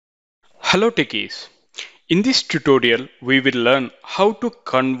Hello techies. In this tutorial, we will learn how to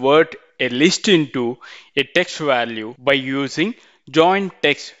convert a list into a text value by using join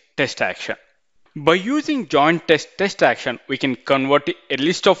text test action. By using join test action, we can convert a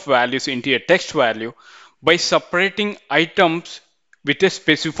list of values into a text value by separating items with a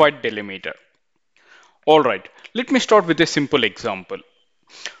specified delimiter. Alright, let me start with a simple example.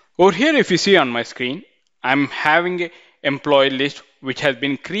 Over here, if you see on my screen, I'm having a employee list which has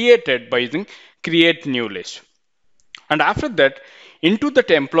been created by using create new list. And after that, into that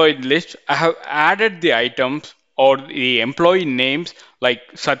employee list, I have added the items or the employee names like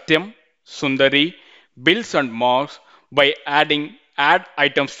Satyam, Sundari, bills and marks by adding add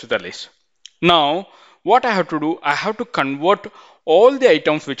items to the list. Now, what I have to do, I have to convert all the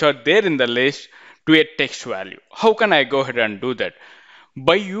items which are there in the list to a text value. How can I go ahead and do that?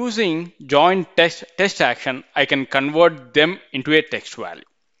 By using join test action, I can convert them into a text value.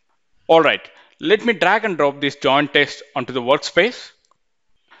 All right, let me drag and drop this join text onto the workspace.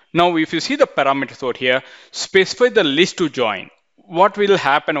 Now, if you see the parameters over here, specify the list to join. What will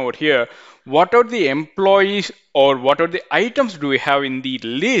happen over here? What are the employees or what are the items do we have in the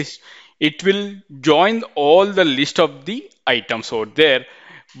list? It will join all the list of the items over there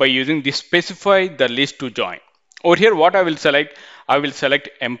by using the specify the list to join. Over here, what I will select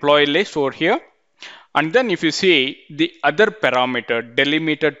employee list over here. And then if you see the other parameter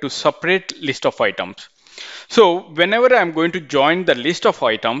delimiter to separate list of items. So whenever I'm going to join the list of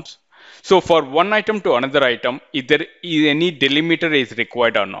items, so for one item to another item, if there is any delimiter is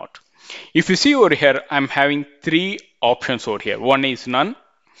required or not. If you see over here, I'm having three options over here. One is none,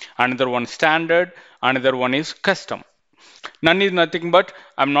 another one standard, another one is custom. None is nothing but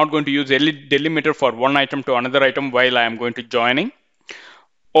I'm not going to use any delimiter for one item to another item while I am going to joining.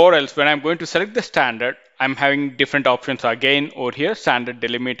 Or else when I'm going to select the standard, I'm having different options again over here, standard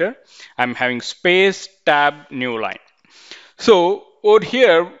delimiter. I'm having space, tab, new line. So over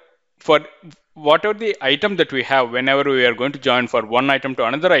here, for whatever the item that we have, whenever we are going to join for one item to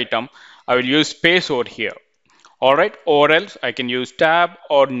another item, I will use space over here. All right, or else I can use tab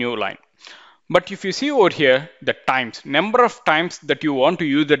or new line. But if you see over here, the times, number of times that you want to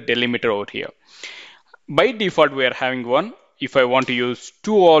use the delimiter over here. By default, we are having one. If I want to use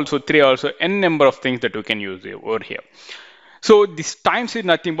two also, three also, n number of things that we can use over here. So this times is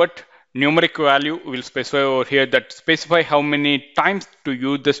nothing but numeric value will specify over here that specify how many times to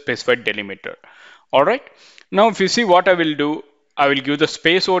use the specified delimiter. All right. Now, if you see what I will do, I will give the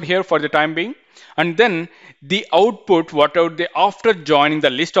space over here for the time being. And then the output, whatever the after joining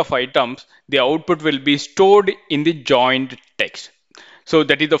the list of items, the output will be stored in the joined text. So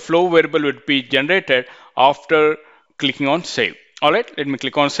that is the flow variable would be generated after clicking on save. All right, let me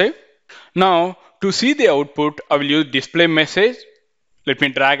click on save. Now to see the output, I will use display message. Let me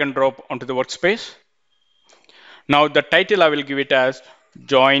drag and drop onto the workspace. Now the title I will give it as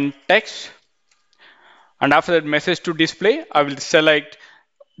join text. And after that message to display, I will select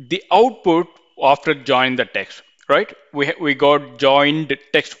the output after join the text. Right? We got joined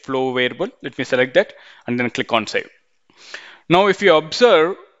text flow variable. Let me select that and then click on save. Now if you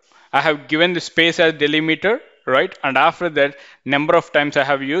observe, I have given the space as delimiter, right? And after that, number of times I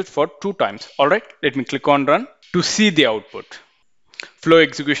have used for 2 times. All right, let me click on run to see the output. Flow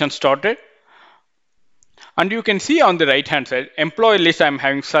execution started. And you can see on the right hand side, employee list, I'm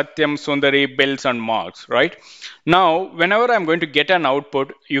having Satyam, Sundari, bills and marks, right? Now, whenever I'm going to get an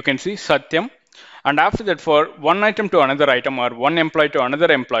output, you can see Satyam. And after that, for one item to another item or one employee to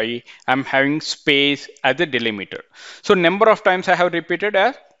another employee, I'm having space as a delimiter. So number of times I have repeated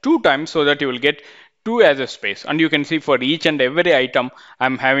as 2 times so that you will get 2 as a space. And you can see for each and every item,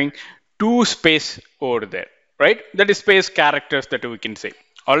 I'm having 2 space over there, right? That is space characters that we can say.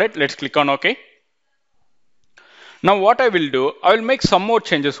 All right, let's click on OK. Now what I will do, I will make some more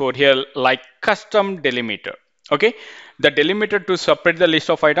changes over here like custom delimiter. Okay, the delimiter to separate the list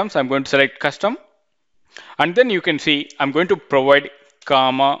of items, I'm going to select custom. And then you can see I'm going to provide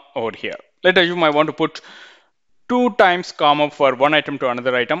comma over here. Let us assume I want to put 2 times comma for one item to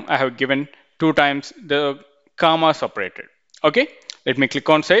another item. I have given 2 times the comma separated. Okay, let me click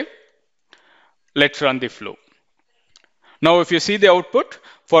on save. Let's run the flow. Now if you see the output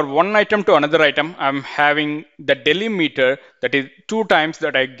for one item to another item, I'm having the delimiter that is 2 times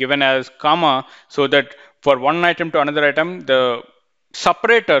that I given as comma, so that for one item to another item, the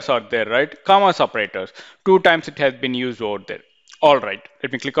separators are there, right? Comma separators. 2 times it has been used over there. All right,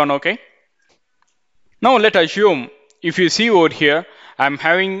 let me click on OK. Now let's assume if you see over here, I'm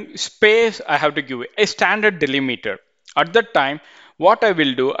having space, I have to give a standard delimiter. At that time, what I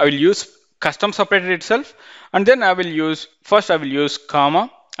will do, I will use custom separator itself, and then I will use, first I will use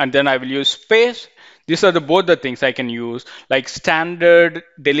comma, and then I will use space. These are the both the things I can use, like standard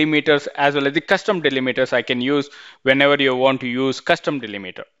delimiters as well as the custom delimiters I can use whenever you want to use custom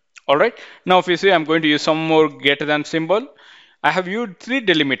delimiter. All right. Now, if you see, I'm going to use some more greater than symbol. I have used three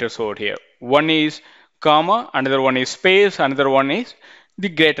delimiters over here. One is comma, another one is space, another one is the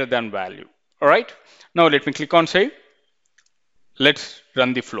greater than value. All right. Now let me click on save. Let's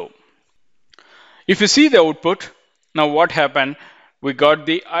run the flow. If you see the output, now what happened? We got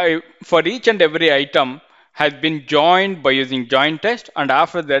the for each and every item has been joined by using join test, and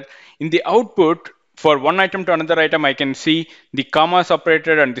after that, in the output for one item to another item, I can see the comma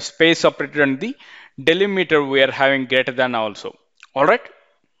separated and the space separated and the delimiter we are having greater than also. All right,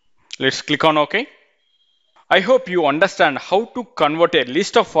 let's click on OK. I hope you understand how to convert a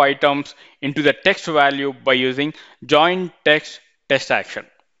list of items into the text value by using join text test action.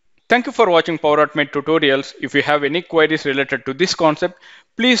 Thank you for watching Power Automate tutorials. If you have any queries related to this concept,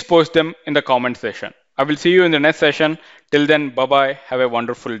 please post them in the comment section. I will see you in the next session. Till then, bye bye. Have a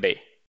wonderful day.